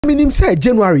Minim say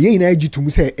January ye na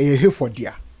ejitum say Hayford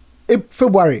dia.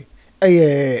 February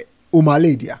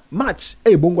Umale dia. March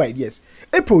Bongo ideas.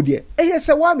 April dia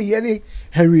say wa me ye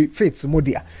Henry Fitz mo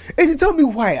dia. It tell me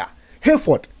why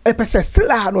Hayford person still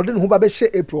ha no den ho ba be share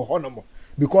April honomo.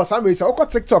 Because some say oko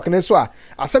TikTok na so a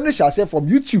assembly shall say from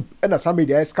YouTube and assembly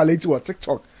dey escalate to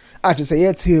TikTok. I just say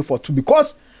Hayford too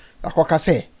because akoka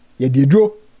say ye dey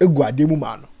dro egu ademu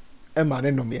ma no. E ma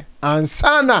ne no me.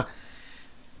 Ansana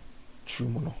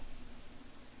Trumu no.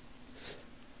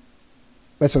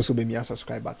 Let's also be me a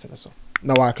subscribe button so.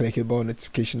 Now I click the bell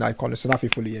notification icon so that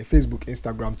fully Facebook,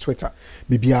 Instagram, Twitter,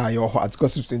 maybe your at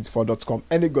gossip24.com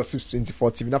and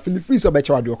gossip24 TV. Now feel free to bet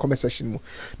your comment section.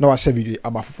 Now I share video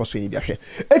about for so be here.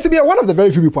 It be one of the very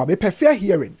few people I prefer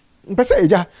hearing.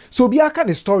 So be a kind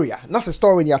of story. Not a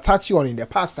story when you attach you on in the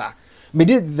past. Me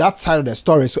did that side of the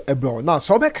story so everyone. Now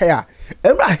so be kaya.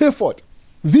 Emra Hayford.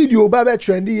 Video babe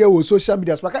trendy here on social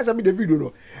media. So I can't send me the video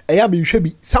no. I am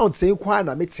in sound saying kwa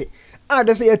na mete. Ah,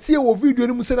 they say a tear of video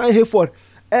ni musa na Hayford.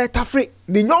 Tafre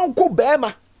ni nyonko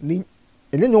bema ni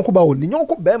ene nyonko ba wo ni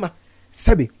nyonko bema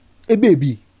sebe e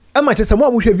baby. Ama che se mo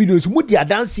amhwe videos mu dia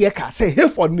dance ye ka say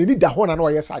Hayford ni da ho na na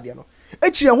oye sade no.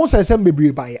 Echire ho sensem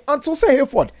bebre ban ye. Until say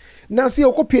Hayford na say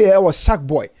okopie e was Shark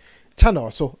Boy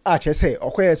channel so ah che say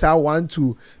okoye say 1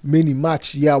 to many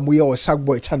match ya mo ye was Shark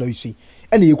Boy channel you see.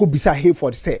 And you could be say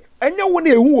Hayford say enya wo na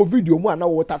ehu video mu ana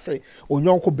wo tafre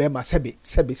onyonko bema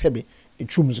sebe in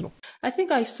Trumu no. I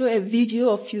think I saw a video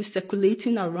of you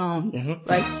circulating around,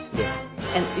 right? Yeah.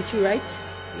 And it's right?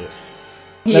 Yes.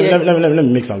 Yeah. Let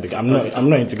me make something. I'm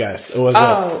not into guys. It was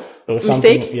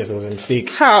mistake? Something. Yes, it was a mistake.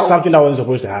 How? Something that wasn't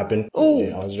supposed to happen. Oh.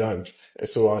 Yeah, I was drugged.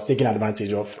 So I was taken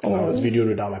advantage of and I was videoed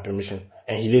without my permission.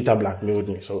 And he later blackmailed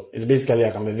me. So it's basically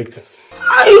like I'm a victim.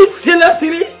 Are you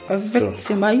seriously? A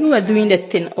victim? Are you doing the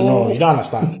thing? Oh. No, you don't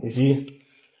understand. You see,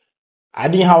 I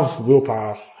didn't have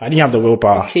willpower. I didn't have the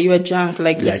willpower. Okay, you were drunk,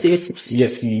 let's say you're tipsy.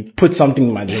 Yes, he put something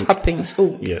in my drink. Happens.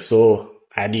 Oh. Yeah, so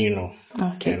I didn't know.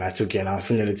 Okay. And I took it and I was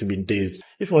feeling a little bit dazed.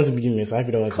 If you want to begin me, so if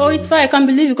you don't want to. Oh, it's fine. I can't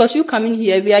believe you because you come in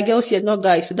here. We are girls here, not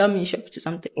guys. So that means you're up to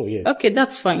something. Oh, yeah. Okay,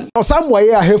 that's fine. Now,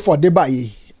 somewhere I Hayford de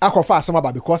bayi. Akofa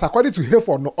asama because according to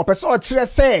Hayford no opese o kire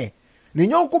say ne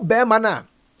nyonko bema na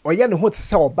oye ne ho te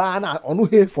se oba na onu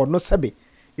Hayford no sebe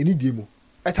eni die mu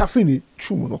etafe ni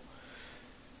Trumu no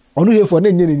onu Hayford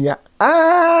na nyenia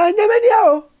nyamania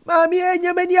o mami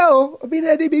nyamania o obi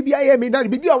na de bibia ye mi na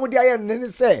bibia omo de aye ne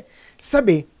se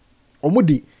sebe omo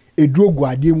de eduogu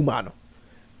ade mu ma no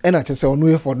e na te se onu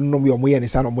Hayford no me omo ye ne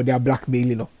sa no omo de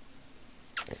blackmail no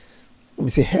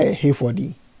me say hey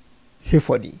Hayford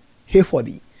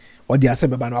or the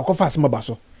asebe no akofa asema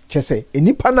baso che say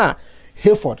enipa na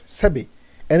Hayford sebe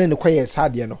ene ne kwaye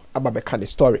sade no aba be ka the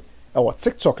story e wo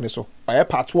TikTok ne so oye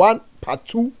part 1 part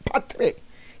 2 part 3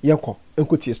 yenko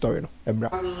enkotie story no emra.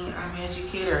 I'm an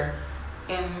educator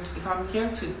and if I'm here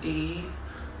today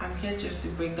I'm here just to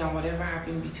break down whatever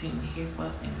happened between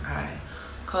Hayford and I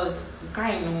cuz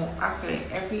guy know after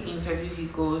every interview he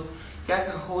goes he has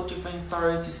a whole different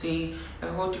story to say, a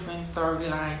whole different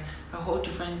storyline, a whole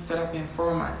different setup and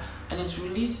format. And it's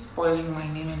really spoiling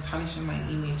my name and tarnishing my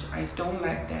image. I don't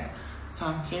like that. So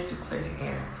I'm here to clear the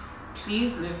air.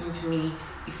 Please listen to me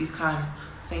if you can.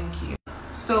 Thank you.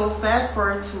 So fast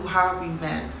forward to how we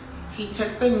met. He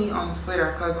texted me on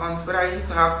Twitter because on Twitter I used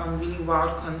to have some really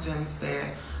wild content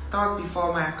there. That was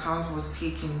before my account was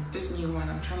taken. This new one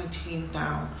I'm trying to tame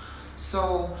down.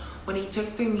 So when he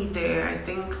texted me there, I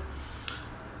think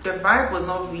the vibe was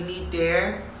not really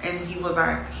there, and he was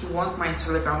like he wants my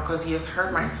Telegram because he has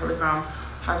heard my Telegram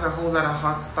has a whole lot of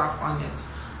hot stuff on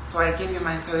it. So I gave him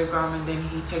my Telegram and then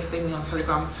he texted me on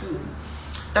Telegram too.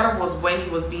 That was when he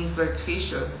was being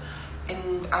flirtatious,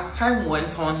 and as time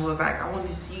went on he was like, I want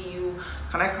to see you,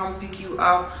 can I come pick you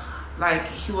up? Like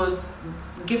he was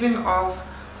giving off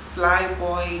fly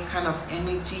boy kind of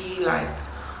energy, like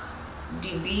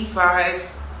DB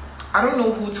vibes. I don't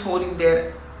know who told him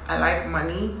that I like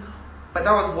money, but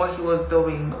that was what he was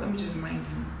doing. Let me just mind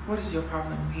him. What is your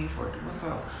problem, Hayford? What's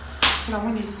up? So I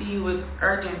want to see you with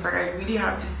urgency. Like I really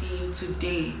have to see you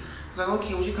today. I was like,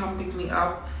 okay, would you come pick me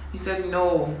up? He said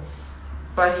no,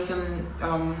 but he can.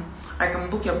 I can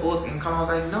book your boats and come. I was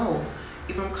like, no.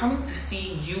 If I'm coming to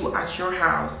see you at your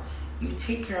house, you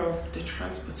take care of the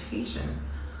transportation,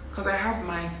 because I have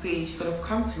my space. You could have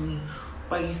come to me,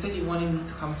 but you said you wanted me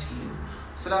to come to you.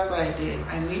 So that's what I did.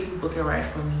 I made him book a ride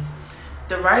for me.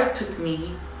 The ride took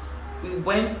me, we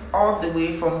went all the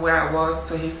way from where I was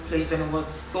to his place, and it was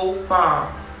so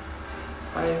far,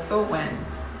 but I still went.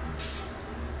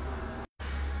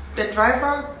 The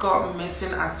driver got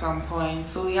missing at some point,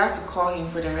 so he had to call him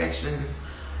for directions.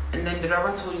 And then the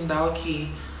driver told him that, okay,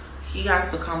 he has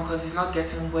to come because he's not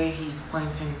getting where he's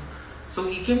pointing. So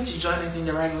he came to join us in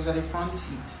the ride. He was at the front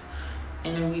seat.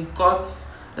 And then we got,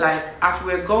 like, as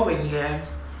we were going, yeah,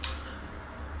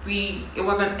 it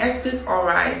was an estate, all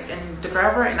right, and the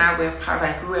driver and I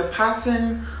were we were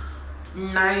passing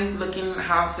nice looking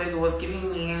houses. It was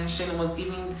giving me Ancient, it was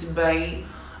giving Tibay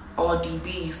or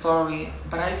DB, sorry,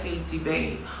 but I say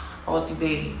Tibay or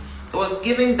Tibay. It was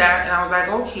giving that, and I was like,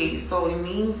 okay, so it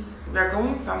means we're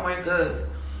going somewhere good.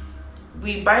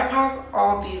 We bypassed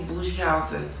all these bougie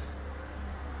houses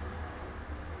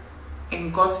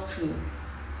and got to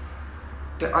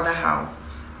the other house,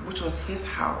 which was his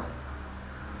house,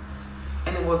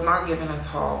 and it was not given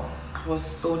at all. I was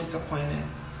so disappointed.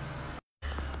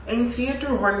 And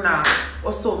theater right now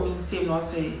also means same not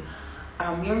say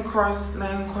young cross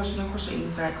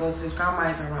inside because his grandma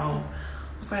is around.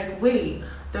 I was like, wait,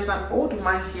 there's an old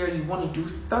woman here, you want to do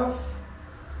stuff?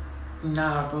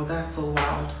 Nah, bro, that's so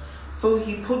wild. So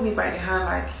he put me by the hand,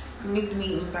 like sneaked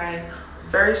me inside,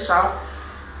 very sharp.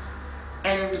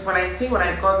 And when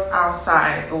I got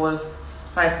outside, it was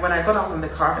like when I got out from the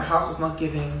car, the house was not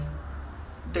giving.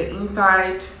 The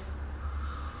inside,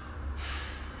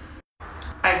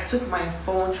 I took my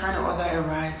phone trying to order a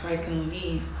ride so I can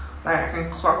leave, like I can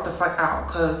clock the fuck out,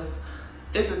 because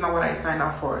this is not what I signed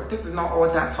up for. This is not all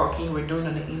that talking we're doing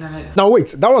on the internet. Now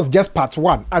wait, that was just part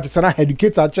one. I just said I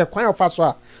educator check quite of fast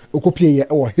or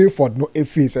Hayford no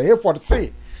face. Hayford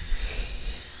say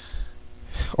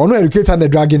or no educator the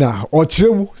dragging or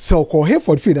Trumu so call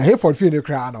Hayford fee the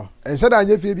crown. And said I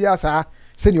if you asa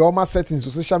send your almost settings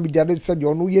on social media, they said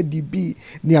you no ye DB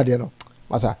near there no.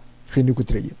 Masa, you could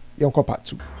trade you part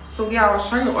two. So yeah, I was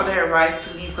trying to order a ride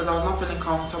to leave because I was not feeling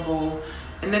comfortable.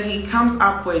 And then he comes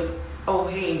up with, oh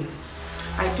hey,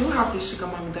 I do have this sugar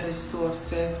mommy that is so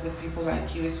obsessed with people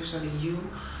like you, especially you,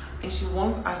 and she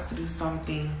wants us to do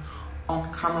something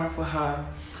on camera for her.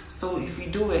 So if we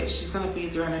do it, she's gonna pay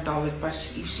 $300, but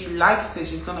if she likes it,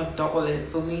 she's gonna double it,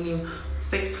 so meaning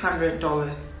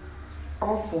 $600.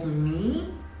 All for me?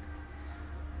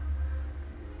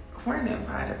 Why not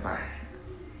buy the buy?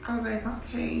 I was like,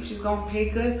 okay, if she's gonna pay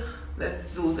good,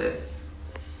 let's do this.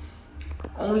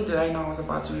 Only did I know I was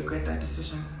about to regret that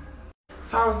decision.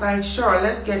 So I was like, sure,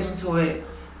 let's get into it.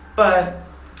 But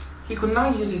he could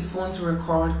not use his phone to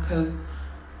record because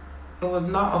it was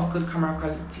not of good camera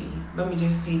quality. Let me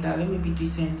just say that. Let me be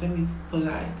decent. Let me be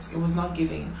polite. It was not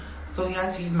giving. So he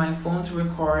had to use my phone to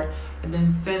record and then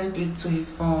send it to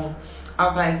his phone. I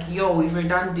was like, yo, if you're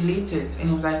done, delete it. And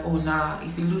he was like, oh, nah.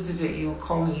 If he loses it, he'll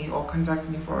call me or contact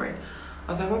me for it.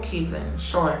 I was like, okay, then,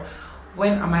 sure.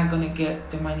 When am I going to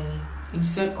get the money? And she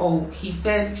said, oh, he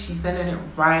said she's sending it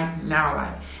right now,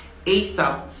 like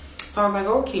ASAP. So I was like,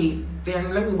 okay,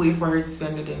 then let me wait for her to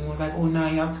send it. And he was like, oh, nah,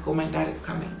 you have to go. My dad is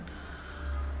coming.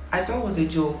 I thought it was a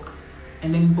joke.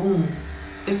 And then boom,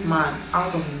 this man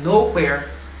out of nowhere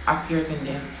appears, and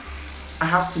then I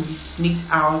have to be sneaked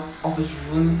out of his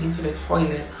room into the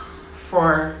toilet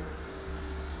for,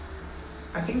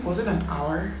 I think, was it an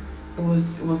hour? It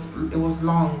was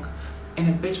long, and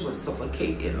the bitch was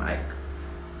suffocating. Like,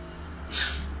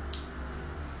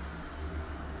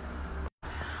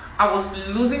 I was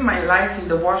losing my life in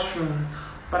the washroom,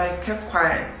 but I kept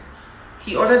quiet.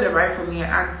 He ordered the ride for me. I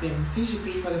asked him, since you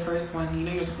paid for the first one, you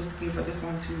know you're supposed to pay for this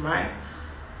one too, right?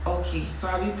 Okay, so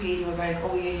have you paid? He was like,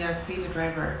 oh yeah, yes, pay the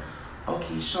driver.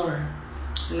 Okay, sure,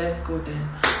 let's go then.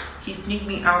 He sneaked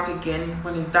me out again.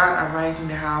 When his dad arrived in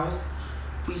the house,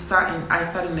 I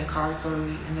sat in the car, sorry,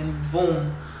 and then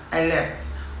boom, I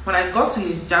left. When I got to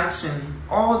his junction,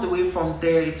 all the way from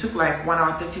there, it took like 1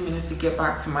 hour, 30 minutes to get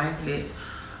back to my place.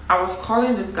 I was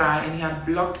calling this guy and he had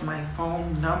blocked my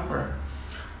phone number.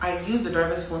 I used the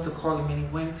driver's phone to call him and he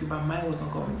went through, but mine was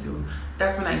not going through.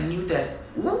 That's when I knew that,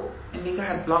 whoop, a nigga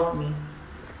had blocked me.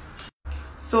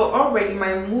 So already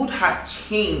my mood had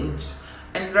changed,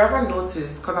 and the driver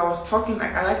noticed, because I was talking,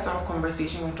 like I like to have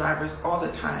conversation with drivers all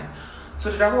the time.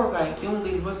 So the driver was like, young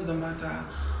lady, what's the matter?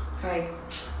 It's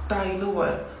like, you know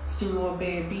what, Simo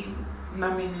baby,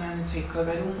 because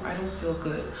I don't feel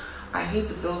good. I hate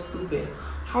to feel stupid.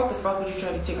 How the fuck would you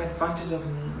try to take advantage of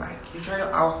me? Like, you try to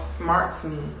outsmart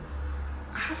me.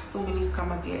 I have so many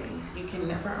scammers at least. You can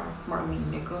never outsmart me,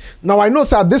 nigga. Now I know,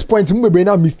 sir, at this point, you may be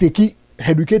mistake.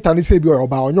 Educate and say,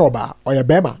 or your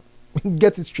bema.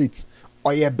 Get it straight.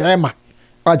 Or your bema.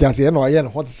 I just say, no, I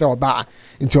want to say about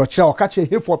into your chair or catch a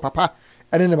Hayford, papa.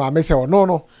 And then my say, oh,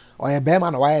 no. Or your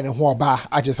bema, no, I and who bar.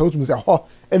 I just hope to say, oh,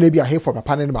 and maybe a Hayford,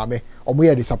 papa, and mammy. Or we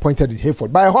are disappointed in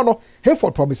Hayford. By honor,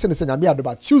 Hayford promising to send me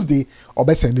about Tuesday or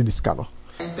best sending this scanner.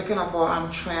 And second of all,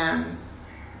 I'm trans.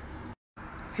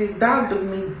 His dad looked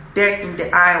me dead in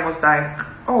the eye and was like,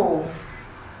 oh,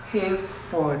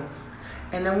 Hayford,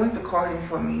 and then went to call him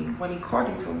for me. When he called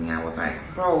him for me, I was like,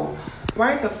 bro,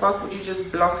 why the fuck would you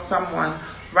just block someone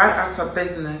right after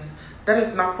business? That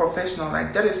is not professional.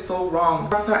 Like, that is so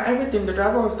wrong. After everything, the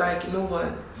driver was like, you know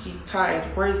what? He's tired.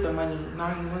 Where is the money? Now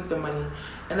he wants the money.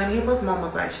 And then Hayford's mom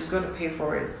was like, she's going to pay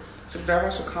for it. So the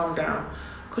driver should calm down.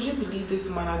 Could you believe this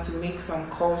man had to make some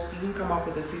calls to even come up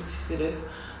with the 50 cedis?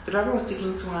 The driver was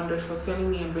taking 200 for sending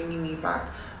me and bringing me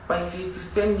back. But if he used to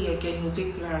send me again, he'll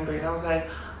take 300. I was like,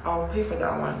 I'll pay for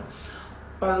that one.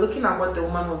 But looking at what the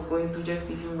woman was going through just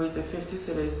to even raise the 50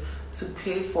 cedis to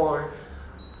pay for,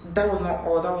 that was not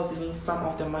all. That was even some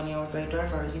of the money. I was like,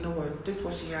 driver, you know what? This is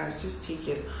what she has. Just take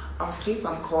it. I'll play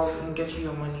some calls and get you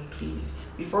your money, please.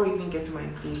 Before you even get to my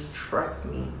place, trust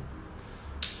me.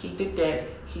 He did that.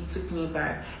 He took me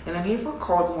back. And then Hayford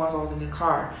called me once I was in the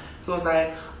car. He was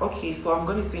like, okay, so I'm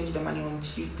going to send you the money on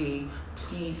Tuesday.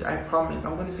 Please, I promise.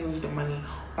 I'm going to send you the money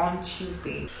on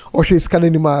Tuesday. Oh, she's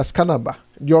scanning my scan number.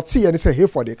 Your tea and say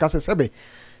Hayford. Because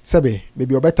Sebe,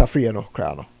 maybe you're better free,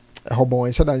 crano. A hobo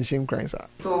and shadow and shame cries.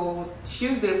 So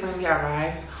Tuesday finally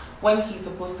arrives when he's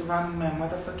supposed to run me my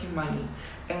motherfucking money.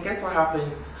 And guess what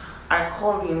happens? I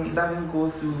call him, it doesn't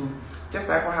go through. Just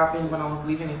like what happened when I was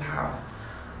leaving his house.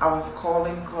 I was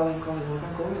calling, it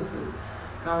wasn't going through.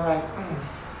 And I was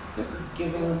like, this is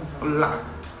giving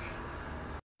blocked.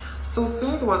 So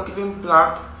since it was giving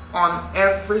blocked on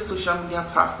every social media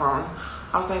platform,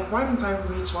 I was like, why don't I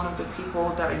reach one of the people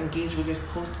that engage with this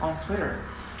post on Twitter?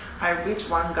 I reached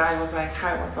one guy, was like,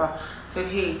 hi, what's up? Said,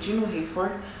 hey, do you know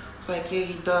Hayford? I was like, yeah,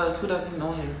 he does. Who doesn't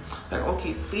know him? Like,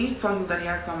 okay, please tell him that he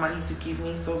has some money to give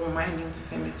me, so remind him to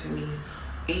send it to me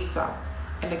ASAP.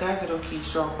 And the guy said, okay,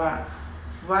 sure, but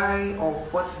why or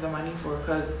what is the money for?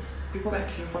 Because people like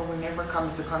Hayford will never come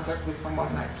into contact with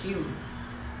someone like you.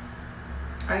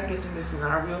 I get in this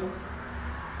scenario.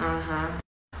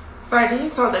 So I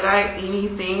didn't tell the guy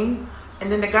anything,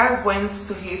 and then the guy went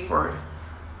to Hayford.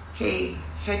 Hey,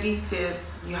 Hedy says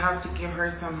you have to give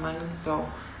her some money, so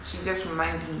she's just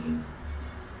reminding you.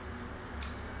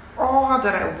 All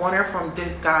that I wanted from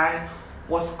this guy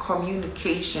was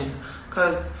communication,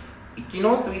 because you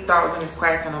know 3,000 is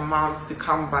quite an amount to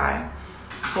come by.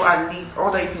 So at least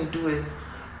all that you can do is,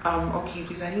 okay,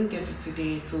 please, I didn't get it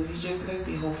today, so you just, let's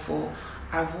be hopeful.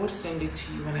 I would send it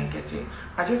to you when I get it.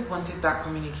 I just wanted that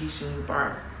communication,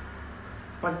 bar.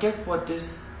 But guess what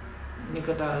this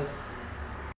nigga does?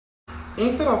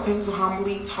 Instead of him to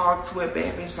humbly talk to a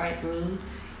bad bitch like me,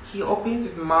 he opens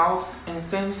his mouth and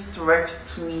sends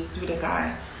threats to me through the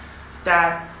guy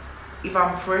that if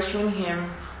I'm pressuring him,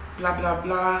 blah, blah,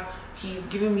 blah, he's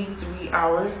giving me 3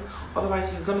 hours.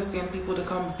 Otherwise, he's going to send people to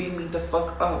come beat me the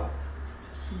fuck up.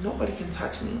 Nobody can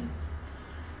touch me.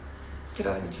 Get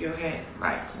that into your head.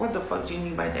 Like, what the fuck do you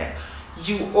mean by that?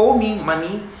 You owe me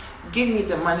money, give me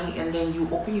the money, and then you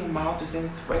open your mouth to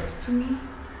send threats to me?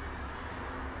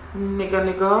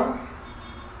 Nigga.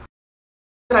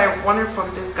 What I wanted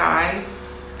from this guy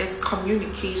is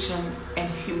communication and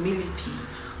humility.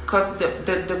 Because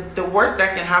the worst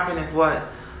that can happen is what?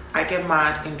 I get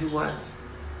mad and do what?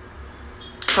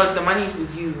 Because the money is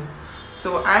with you.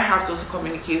 So I have to also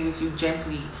communicate with you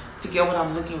gently to get what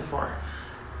I'm looking for.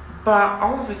 But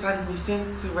all of a sudden you send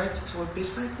threats to a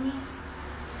bitch like me?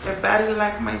 A baddie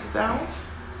like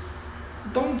myself?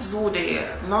 Don't do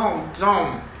that. No,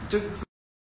 don't. Just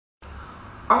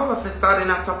all of a sudden,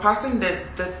 after passing the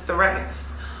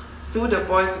threats through the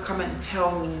boy to come and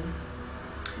tell me,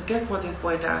 guess what this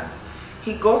boy does?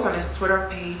 He goes on his Twitter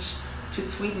page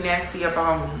to tweet nasty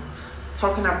about me,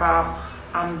 talking about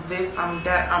I'm this, I'm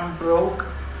that, I'm broke.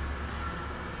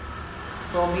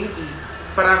 Well, maybe,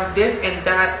 but I'm this and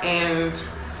that, and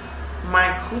my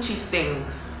coochie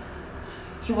stings.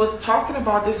 He was talking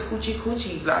about this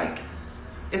coochie like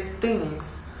it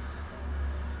stings.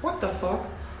 What the fuck?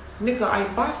 Nigga, I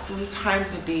bath 3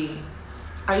 times a day.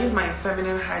 I use my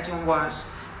feminine hygiene wash,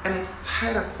 and it's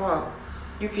tight as fuck.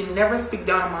 You can never speak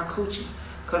down on my coochie,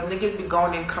 because niggas be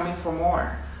going and coming for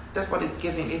more. That's what it's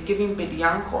giving. It's giving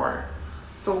Bediancor.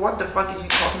 So what the fuck are you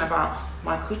talking about?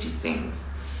 My coochie stings.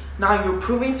 Now you're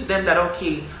proving to them that,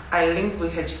 okay, I linked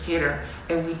with her educator,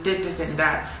 and we did this and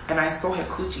that, and I saw her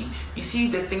coochie. You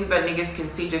see the things that niggas can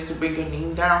say just to bring your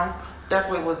name down? That's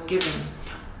what it was giving.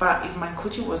 But if my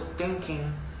coochie was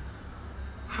stinking,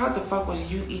 how the fuck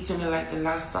was you eating it like the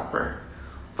Last Supper?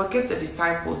 Forget the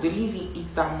disciples, they didn't even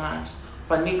eat that much.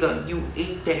 But nigga, you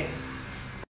ate that.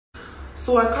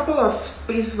 So a couple of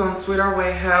spaces on Twitter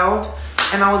were held,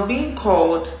 and I was being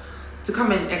called to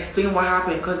come and explain what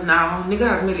happened, because now nigga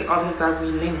has made it obvious that we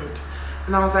linked.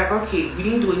 And I was like, okay, we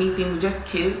didn't do anything, we just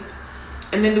kissed.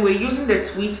 And then they were using the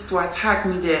tweets to attack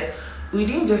me that we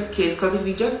didn't just kiss, because if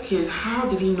we just kiss, how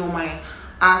did he know my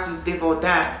ass is this or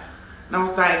that? And I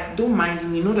was like, don't mind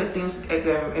him, you know the things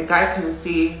a guy can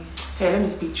say, hey, let me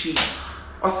speak to you.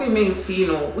 Or say, make you feel, you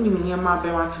know, what do you mean your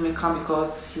man want to make come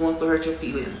because he wants to hurt your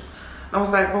feelings? And I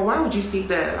was like, well, why would you say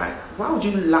that? Like, why would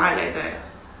you lie like that?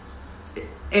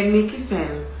 It makes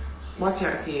sense. What's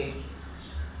your idea?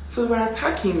 So they were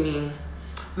attacking me.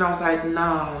 And I was like,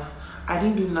 nah, I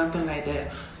didn't do nothing like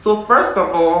that. So first of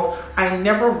all, I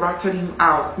never ratted him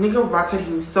out. Nigga ratted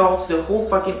himself to the whole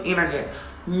fucking internet.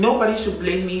 Nobody should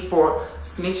blame me for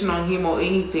snitching on him or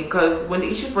anything. Because when the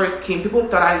issue first came, people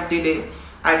thought I did it.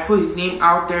 I put his name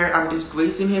out there. I'm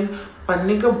disgracing him. But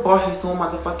nigga bought his own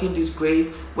motherfucking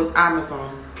disgrace with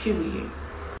Amazon. Period.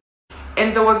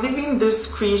 And there was even this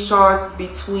screenshots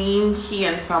between he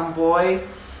and some boy.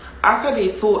 After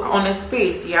they told on a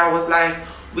space, yeah, I was like,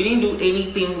 we didn't do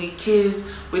anything. We kissed.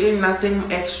 We did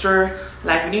nothing extra.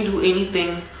 Like, we didn't do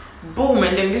anything. Boom.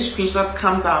 And then this screenshot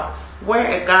comes out where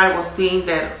a guy was saying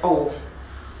that, oh,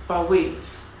 but wait,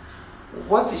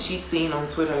 what is she saying on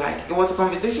Twitter? Like, it was a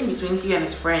conversation between he and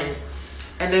his friends.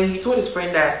 And then he told his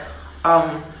friend that,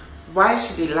 why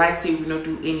should they lie, say we don't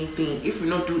do anything? If we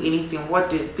don't do anything, what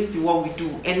this be what we do?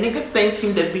 And nigga sent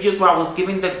him the videos where I was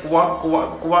giving the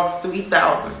guac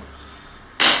 3,000.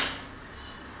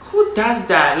 Who does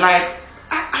that? Like,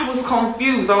 I was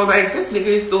confused. I was like, this nigga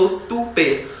is so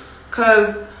stupid.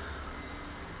 Cause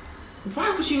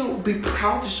why would you be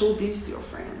proud to show this to your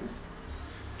friends?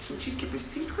 Can't you keep a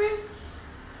secret?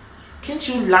 Can't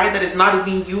you lie that it's not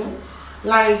even you?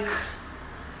 Like,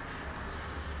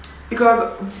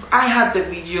 because I had the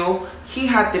video, he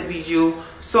had the video.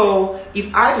 So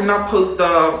if I did not post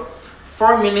the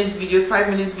 4 minutes videos, 5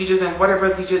 minutes videos, and whatever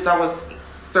videos that was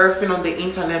surfing on the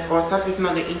internet or surfacing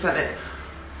on the internet,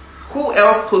 who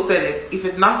else posted it if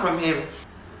it's not from him?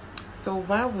 So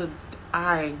why would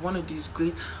I want to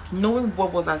disgrace, knowing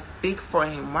what was at stake for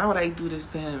him? Why would I do this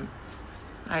to him?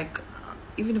 Like,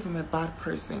 even if I'm a bad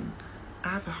person, I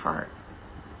have a heart.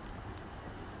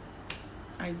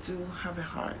 I do have a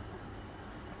heart.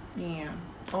 Yeah,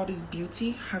 all this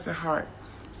beauty has a heart.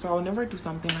 So I'll never do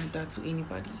something like that to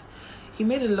anybody. He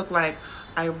made it look like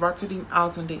I ratted him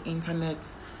out on the internet.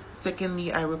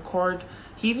 Secondly, I record.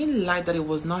 He even lied that it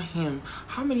was not him.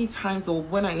 How many times, or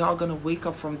when are y'all gonna wake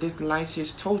up from this lie she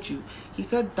just told you? He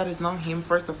said that is not him,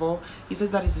 first of all. He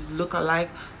said that is his look-alike.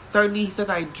 Thirdly, he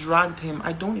said I dragged him.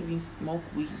 I don't even smoke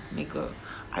weed, nigga.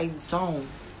 I don't.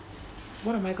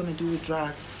 What am I gonna do with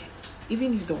drugs?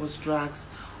 Even if there was drugs,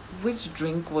 which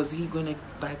drink was he gonna,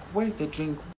 like, where's the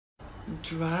drink?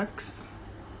 Drugs?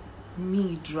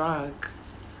 Me, drug.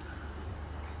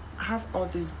 I have all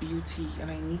this beauty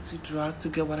and I need to drug to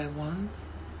get what I want.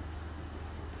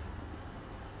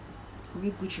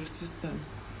 Reboot your system.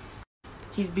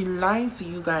 He's been lying to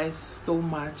you guys so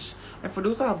much. And for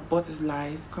those who have bought his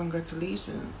lies,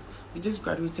 congratulations. You just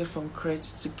graduated from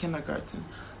crèche to kindergarten.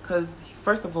 Because,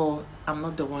 first of all, I'm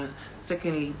not the one.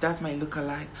 Secondly, that's my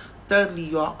lookalike. Thirdly,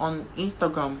 you are on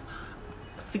Instagram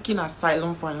seeking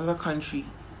asylum for another country.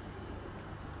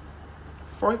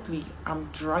 Fourthly, I'm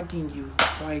dragging you.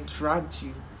 Or I dragged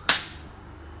you.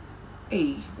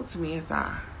 Hey, what's me is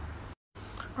that?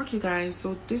 Okay, guys,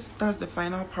 so that's the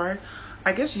final part.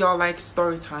 I guess y'all like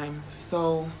story times,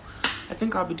 so I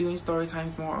think I'll be doing story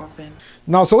times more often.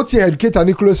 Now, so what's your educator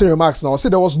Nicholas remarks now? I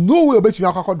said there was no way about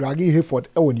me dragging Hayford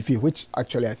when you feel, which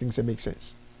actually I think makes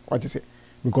sense. What is it?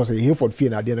 Because Hayford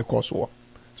feel at the end of the course war.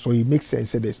 So it makes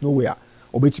sense that there's no way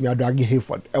about me dragging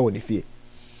Hayford when you feel.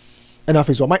 And if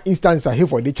it's on my instance,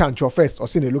 Hayford they can't show first or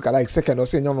say they look like second or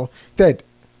say no third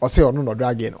or say or no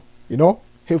dragging. You know,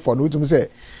 Hayford no to say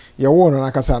you want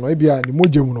on Akasano, maybe a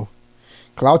mojemu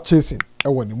cloud chasing. I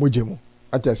want the mojemu.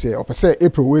 I just say, or say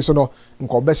April way so no, and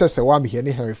call best say one here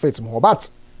near Henry Fates more, but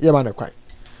yeah, man, a cry.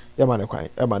 Yeah, man, a cry.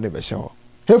 Yeah, man, never show.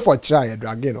 Hayford try a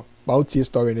dragino, about tea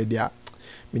story in the day.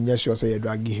 Mean, yes, you say a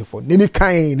draggy Hayford. Any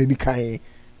kind,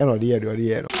 and all the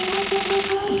year.